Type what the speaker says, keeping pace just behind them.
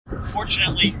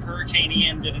Fortunately, Hurricane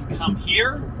Ian didn't come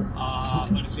here,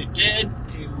 but if it did,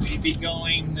 we'd be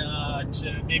going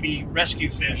to maybe rescue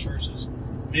fish versus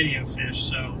video fish.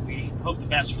 So we hope the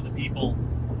best for the people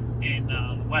in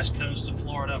the west coast of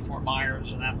Florida, Fort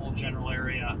Myers, and that whole general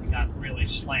area. We got really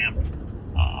slammed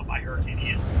by Hurricane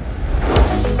Ian.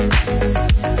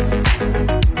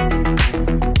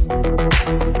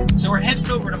 So we're headed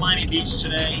over to Miami Beach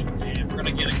today, and we're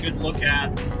going to get a good look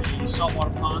at the saltwater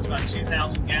ponds, about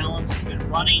 2,000 gallons. It's been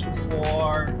running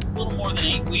for a little more than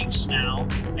 8 weeks now,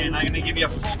 and I'm going to give you a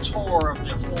full tour of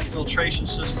the whole filtration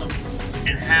system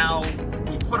and how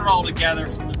we put it all together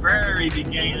from the very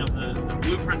beginning of the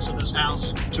blueprints of this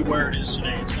house to where it is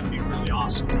today. It's going to be really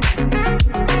awesome.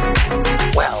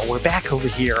 Well, we're back over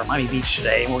here at Miami Beach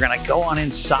today, and we're going to go on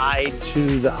inside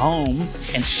to the home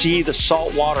and see the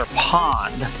saltwater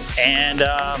pond, and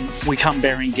we come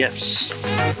bearing gifts.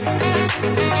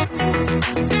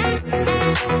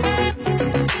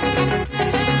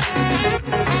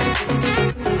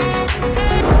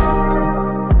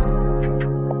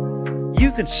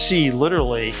 You can see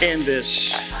literally in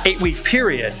this 8-week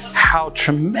period how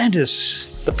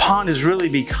tremendous the pond is really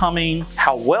becoming,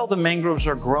 how well the mangroves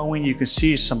are growing. You can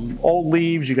see some old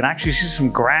leaves. You can actually see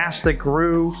some grass that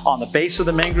grew on the base of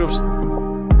the mangroves.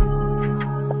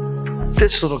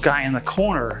 This little guy in the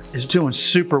corner is doing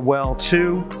super well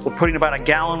too. We're putting about a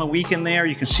gallon a week in there.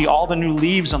 You can see all the new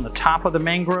leaves on the top of the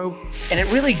mangrove. And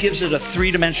it really gives it a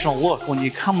three-dimensional look. When you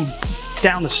come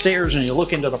down the stairs and you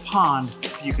look into the pond,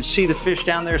 you can see the fish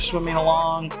down there swimming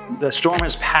along. The storm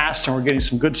has passed and we're getting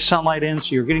some good sunlight in,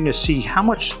 so you're getting to see how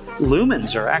much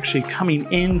lumens are actually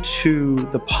coming into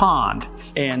the pond.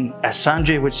 And as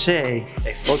Sanjay would say,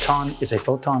 a photon is a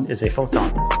photon is a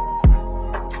photon.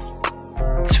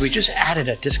 So we just added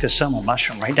a discosoma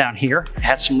mushroom right down here. It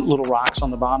had some little rocks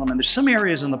on the bottom, and there's some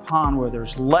areas in the pond where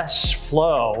there's less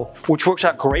flow, which works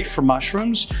out great for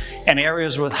mushrooms, and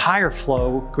areas with higher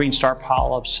flow, green star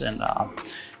polyps and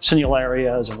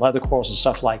Cinularias and leather corals and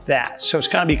stuff like that. So it's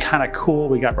gonna be kind of cool.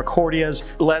 We got Recordias,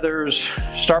 leathers,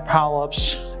 star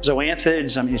polyps,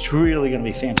 zoanthids. I mean, it's really gonna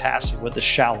be fantastic with the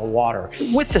shallow water.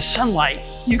 With the sunlight,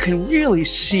 you can really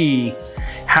see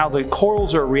how the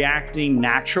corals are reacting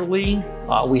naturally.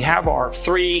 We have our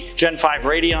 3 Gen 5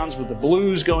 radions with the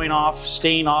blues going off,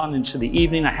 staying on into the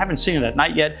evening. I haven't seen it at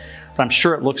night yet, but I'm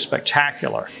sure it looks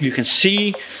spectacular. You can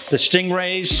see the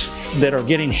stingrays that are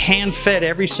getting hand-fed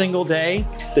every single day.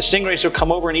 The stingrays will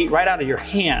come over and eat right out of your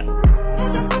hand.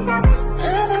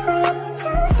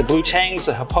 The blue tangs,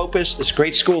 the Hippopus, this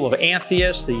great school of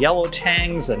Anthias, the yellow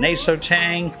tangs, the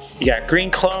nasotang. You got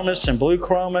green chromis and blue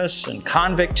chromis and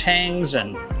convict tangs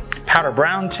and powder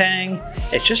brown tang.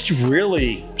 It's just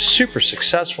really super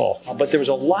successful. But there was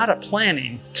a lot of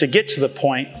planning to get to the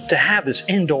point to have this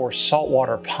indoor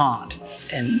saltwater pond.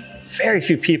 And very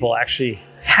few people actually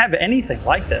have anything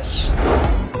like this.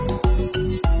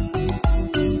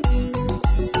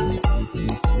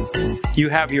 You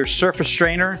have your surface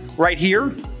strainer right here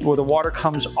where the water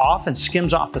comes off and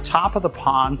skims off the top of the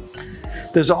pond.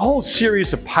 There's a whole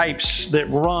series of pipes that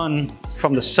run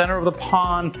from the center of the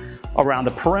pond, around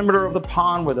the perimeter of the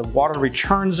pond where the water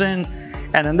returns in.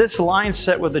 And then this line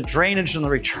set with the drainage and the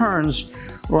returns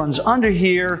runs under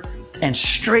here and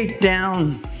straight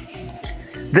down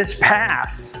this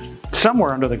path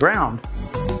somewhere under the ground.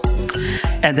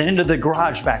 And then into the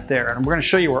garage back there. And we're going to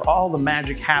show you where all the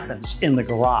magic happens in the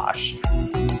garage.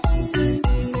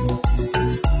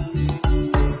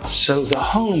 So the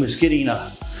home is getting a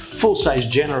full-size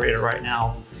generator right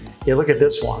now. You look at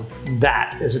this one.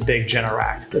 That is a big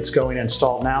Generac that's going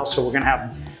installed now. So we're going to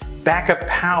have backup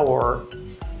power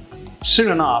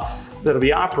soon enough that'll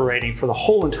be operating for the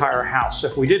whole entire house. So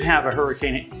if we did have a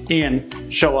Hurricane Ian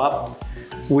show up,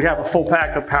 we'd have a full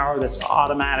backup power that's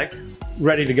automatic,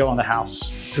 ready to go in the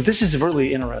house. So this is a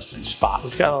really interesting spot.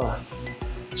 We've got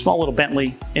a small little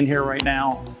Bentley in here right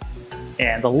now,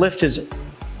 and the lift is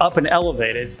up and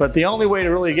elevated, but the only way to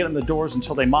really get in the doors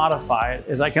until they modify it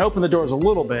is I can open the doors a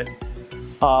little bit,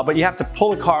 but you have to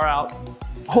pull the car out,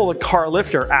 pull the car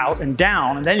lifter out and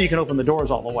down, and then you can open the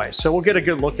doors all the way. So we'll get a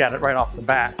good look at it right off the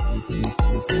bat.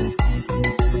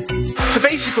 So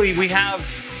basically we have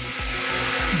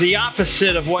the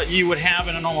opposite of what you would have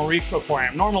in a normal reef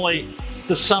aquarium. Normally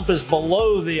the sump is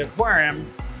below the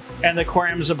aquarium and the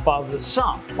aquarium is above the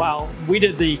sump. Well, we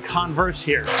did the converse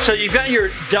here. So you've got your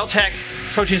DELTEC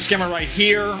protein skimmer right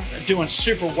here, doing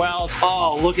super well.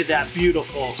 Oh, look at that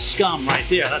beautiful scum right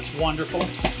there. That's wonderful.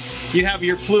 You have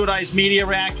your fluidized media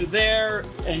reactor there,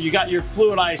 and you got your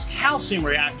fluidized calcium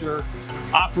reactor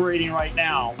operating right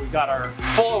now. We've got our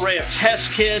full array of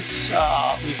test kits.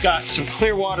 We've got some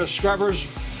clear water scrubbers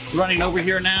running over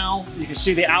here now. You can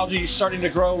see the algae starting to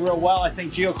grow real well. I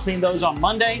think Gio cleaned those on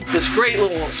Monday. This great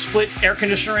little split air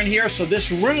conditioner in here. So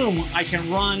this room I can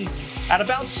run at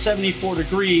about 74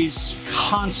 degrees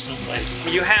constantly.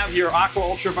 You have your aqua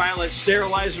ultraviolet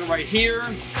sterilizer right here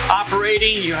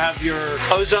operating. You have your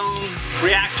ozone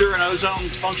reactor and ozone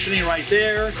functioning right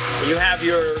there. You have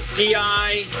your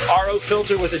DI RO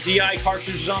filter with the DI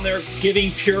cartridges on there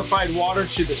giving purified water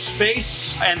to the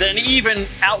space. And then even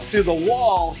out through the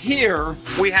wall here,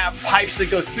 we have pipes that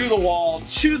go through the wall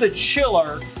to the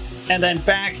chiller and then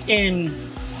back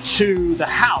in to the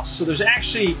house. So there's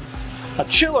actually a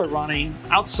chiller running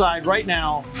outside right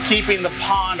now, keeping the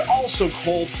pond also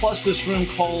cold, plus this room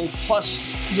cold, plus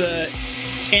the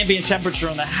ambient temperature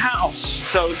in the house.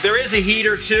 So there is a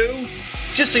heater too,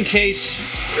 just in case.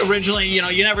 Originally, you know,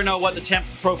 you never know what the temp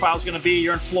profile is going to be.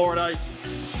 You're in Florida,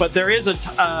 but there is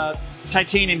a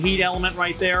titanium heat element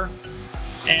right there,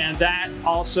 and that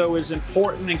also is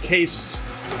important in case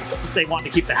they want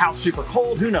to keep the house super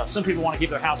cold. Who knows? Some people want to keep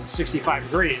their house at 65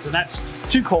 degrees, and that's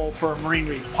too cold for a marine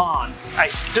reef pond. I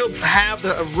still have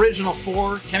the original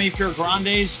 4 CHEMI-PURE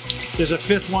Grandes. There's a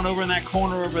 5th one over in that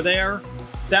corner over there.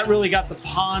 That really got the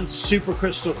pond super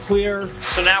crystal clear.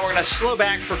 So now we're going to slow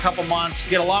back for a couple months,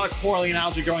 get a lot of coralline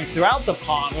algae growing throughout the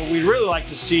pond. What we'd really like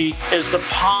to see is the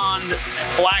pond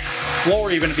black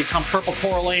floor even to become purple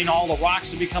coralline, all the rocks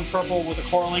to become purple with the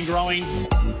coralline growing.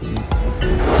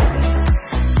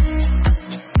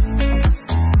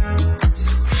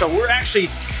 So we're actually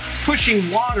pushing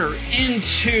water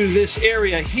into this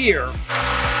area here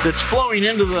that's flowing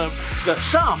into the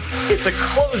sump. It's a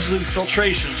closed loop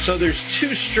filtration. So there's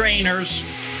 2 strainers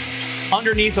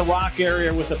underneath a rock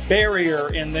area with a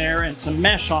barrier in there and some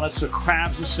mesh on it so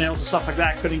crabs and snails and stuff like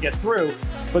that couldn't get through.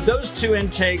 But those 2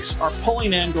 intakes are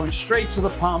pulling in, going straight to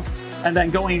the pump, and then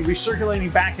going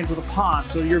recirculating back into the pond.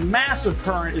 So your massive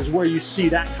current is where you see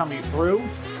that coming through.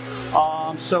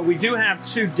 So we do have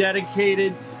 2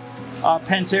 dedicated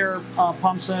Pentair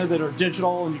pumps in there that are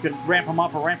digital, and you can ramp them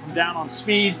up or ramp them down on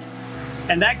speed.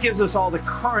 And that gives us all the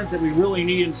current that we really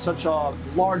need in such a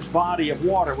large body of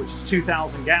water, which is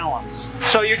 2,000 gallons.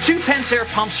 So your 2 Pentair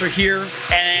pumps are here,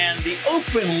 and the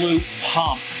open loop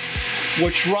pump,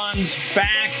 which runs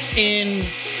back in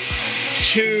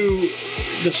to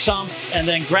the sump and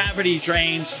then gravity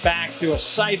drains back through a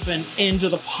siphon into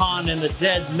the pond in the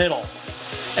dead middle.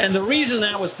 And the reason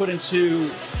that was put into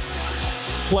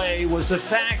play was the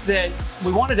fact that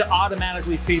we wanted to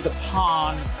automatically feed the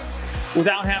pond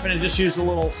without having to just use the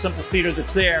little simple feeder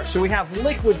that's there. So we have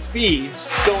liquid feeds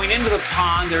going into the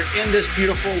pond. They're in this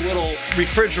beautiful little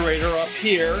refrigerator up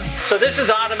here. So this is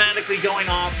automatically going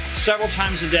off several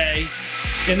times a day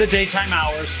in the daytime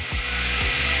hours.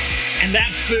 And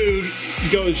that food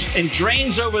goes and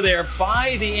drains over there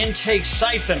by the intake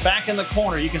siphon back in the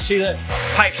corner. You can see the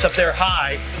pipes up there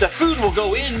high. The food will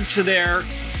go into there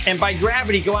and by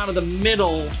gravity go out of the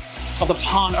middle of the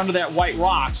pond under that white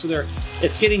rock. So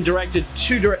it's getting directed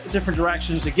 2 different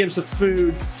directions. It gives the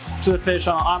food to the fish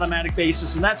on an automatic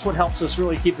basis, and that's what helps us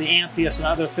really keep the anthias and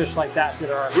other fish like that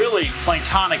that are really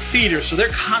planktonic feeders. So they're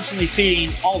constantly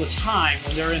feeding all the time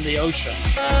when they're in the ocean.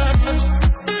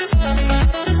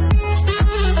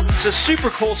 It's a super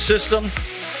cool system.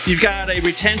 You've got a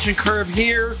retention curve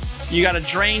here. You got a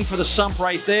drain for the sump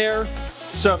right there.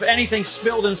 So if anything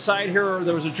spilled inside here or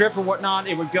there was a drip or whatnot,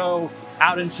 it would go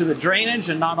out into the drainage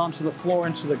and not onto the floor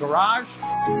into the garage.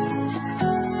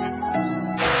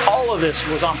 All of this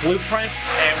was on Blueprint,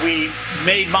 and we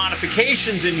made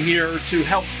modifications in here to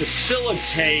help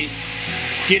facilitate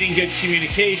getting good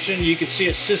communication. You can see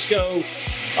a Cisco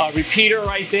repeater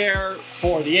right there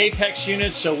for the Apex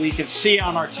unit, so we can see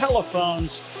on our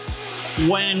telephones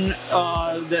when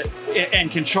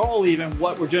and control even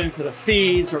what we're doing for the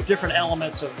feeds or different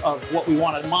elements of what we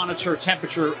want to monitor.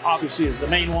 Temperature obviously is the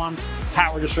main one,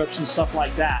 power disruption, stuff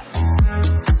like that.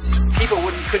 People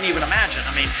couldn't even imagine.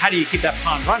 I mean, how do you keep that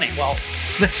pond running? Well,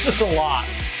 this is a lot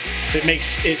that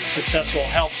makes it successful. It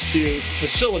helps to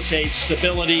facilitate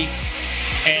stability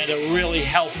and a really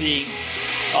healthy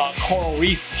coral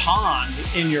reef pond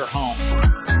in your home.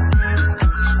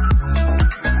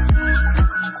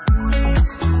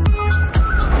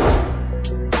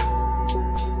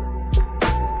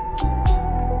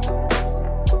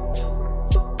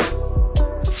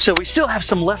 So we still have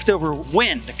some leftover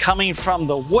wind coming from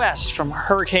the west from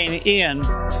Hurricane Ian.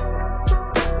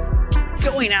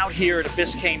 Going out here to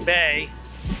Biscayne Bay,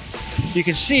 you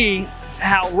can see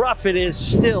how rough it is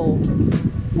still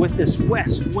with this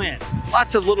west wind.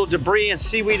 Lots of little debris and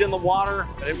seaweed in the water.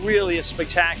 It really is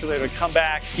spectacular to come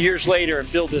back years later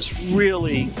and build this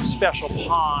really special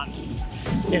pond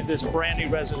in this brand new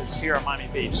residence here on Miami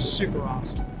Beach. Super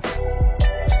awesome.